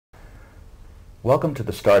Welcome to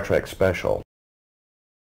the Star Trek special.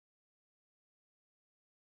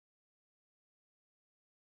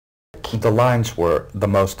 The lines were the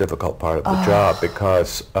most difficult part of the job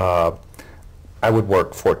because I would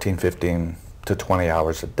work 14, 15 to 20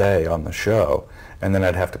 hours a day on the show, and then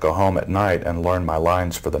I'd have to go home at night and learn my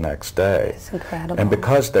lines for the next day. That's incredible. And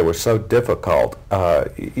because they were so difficult,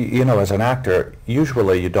 you know, as an actor,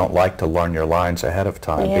 usually you don't like to learn your lines ahead of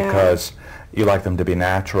time because you like them to be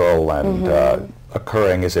natural and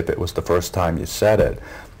occurring as if it was the first time you said it.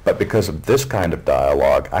 But because of this kind of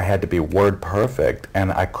dialogue, I had to be word perfect,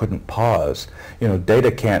 and I couldn't pause. You know,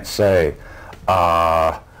 Data can't say,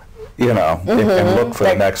 you know, and look for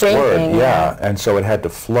the next word. Yeah, and so it had to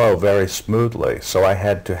flow very smoothly. So I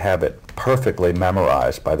had to have it perfectly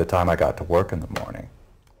memorized by the time I got to work in the morning.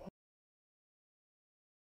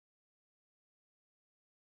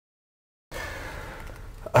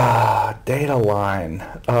 Data line.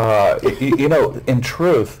 You know, in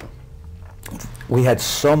truth, we had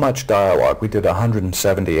so much dialogue. We did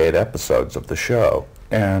 178 episodes of the show,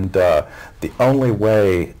 and the only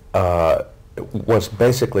way was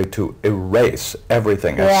basically to erase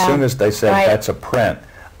everything. As soon as they said that's a print,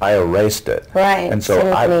 I erased it. And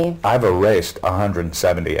so I've erased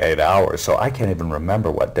 178 hours, so I can't even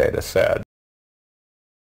remember what Data said.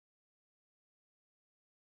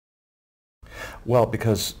 Well,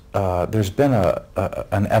 because there's been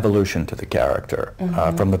an evolution to the character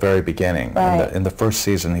from the very beginning. In the first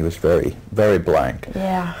season, he was very, very blank.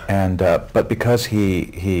 And but because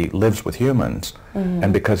he lives with humans,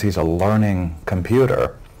 and because he's a learning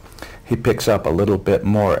computer, he picks up a little bit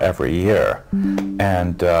more every year.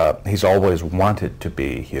 And he's always wanted to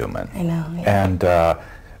be human. I know. And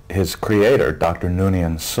his creator, Dr.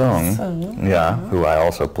 Noonien Soong, who I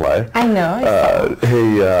also play. I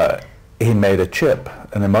know. He made a chip,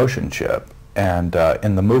 an emotion chip, and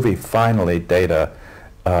in the movie, finally, Data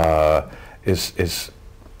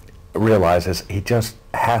realizes he just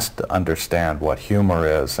has to understand what humor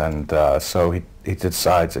is, and so he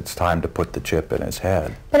decides it's time to put the chip in his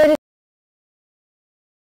head.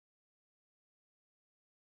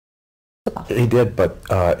 He did, but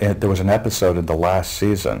there was an episode in the last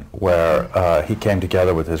season where he came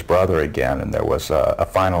together with his brother again, and there was a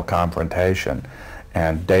final confrontation,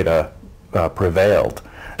 and Data prevailed,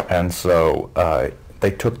 and so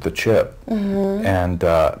they took the chip and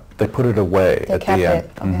they put it away at the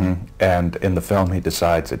end. And in the film, he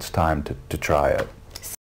decides it's time to try it.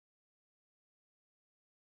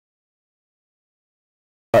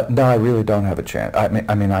 No, I really don't have a chance.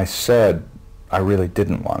 I mean, I said I really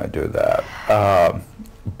didn't want to do that,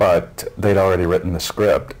 but they'd already written the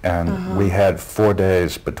script, and we had 4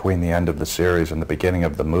 days between the end of the series and the beginning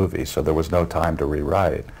of the movie, so there was no time to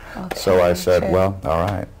rewrite. So I said, well, all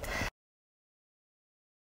right.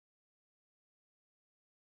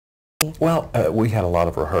 Well, we had a lot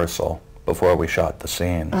of rehearsal before we shot the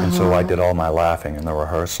scene, and so I did all my laughing in the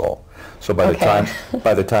rehearsal. So by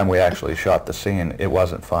the time we actually shot the scene, it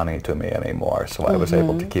wasn't funny to me anymore, so I was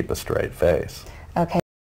able to keep a straight face.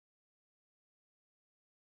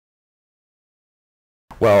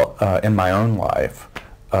 Well, in my own life,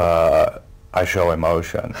 I show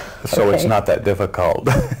emotion, so it's not that difficult.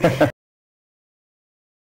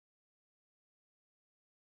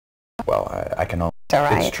 Well, I can only...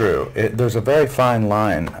 It's true. There's a very fine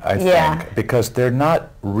line, I think, because they're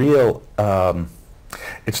not real...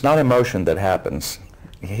 it's not emotion that happens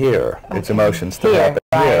here. It's emotions that happen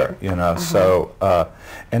here, you know. So,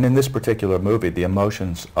 and in this particular movie, the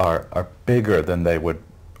emotions are bigger than they would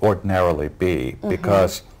ordinarily be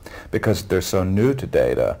because they're so new to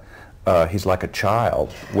Data. He's like a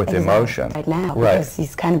child with emotion. Right now, because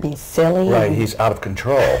he's kind of being silly. He's out of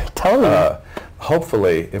control. Totally.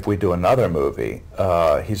 Hopefully, if we do another movie,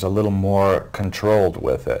 he's a little more controlled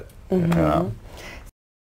with it. You know?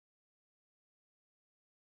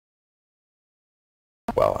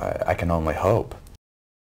 Well, I can only hope.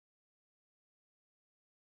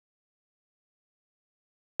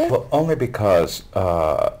 Well, only because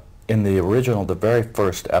in the original, the very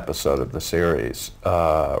first episode of the series,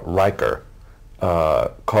 Riker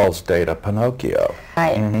calls Data Pinocchio.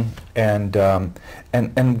 And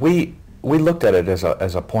we looked at it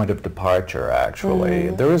as a point of departure, actually.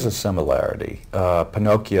 There is a similarity.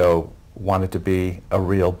 Pinocchio wanted to be a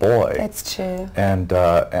real boy. That's true. And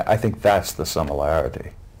I think that's the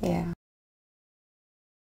similarity.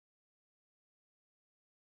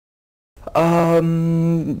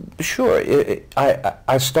 Sure.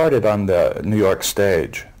 I started on the New York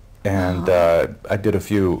stage, and I did a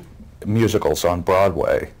few musicals on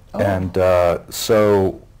Broadway, and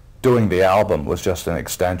so doing the album was just an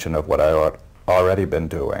extension of what I had already been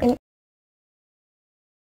doing.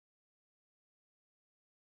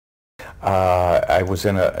 I was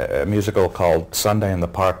in a musical called Sunday in the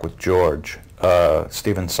Park with George,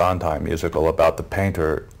 Stephen Sondheim musical about the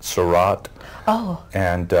painter Seurat. Oh.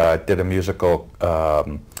 And did a musical,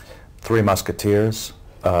 Three Musketeers.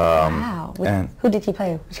 Wow. And who did you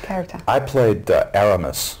play? Which character? I played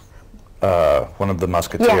Aramis, one of the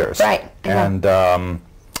Musketeers. Yeah, right. And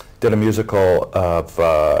did a musical of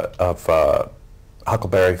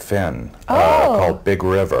Huckleberry Finn called Big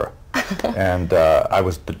River. And I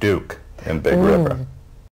was the Duke in Big River.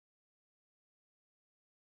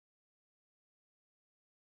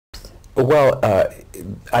 Well,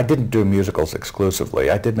 I didn't do musicals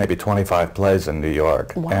exclusively. I did maybe 25 plays in New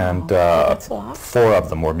York, wow, and that's a lot. 4 of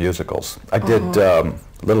them were musicals. I did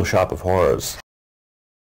Little Shop of Horrors.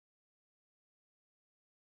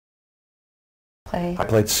 I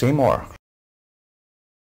played Seymour.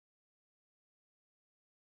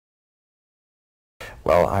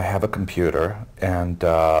 Well, I have a computer, and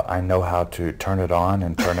I know how to turn it on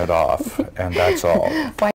and turn it off, and that's all.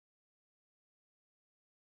 Why?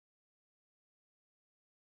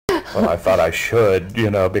 Well, I thought I should, you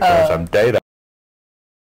know, because I'm data.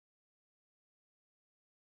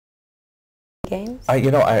 Games? You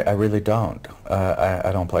know, I really don't.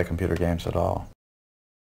 I don't play computer games at all.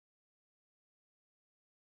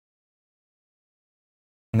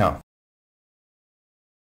 No.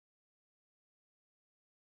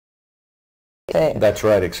 That's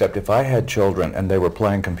right, except if I had children and they were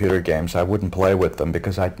playing computer games, I wouldn't play with them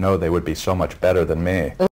because I'd know they would be so much better than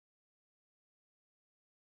me.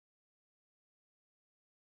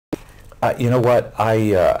 You know what?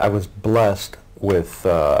 I was blessed with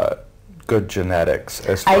good genetics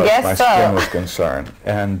as far as my skin was concerned,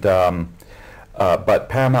 and but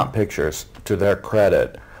Paramount Pictures, to their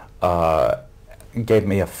credit, gave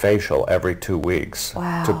me a facial every 2 weeks.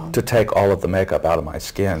 Wow. to take all of the makeup out of my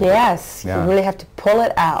skin. Yes, yeah. You really have to pull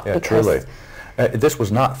it out. Yeah, truly. This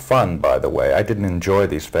was not fun, by the way. I didn't enjoy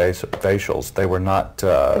these facials. They were not.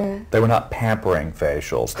 They were not pampering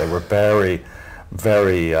facials. They were very,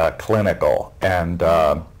 very clinical, and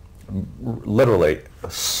literally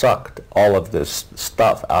sucked all of this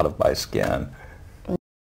stuff out of my skin.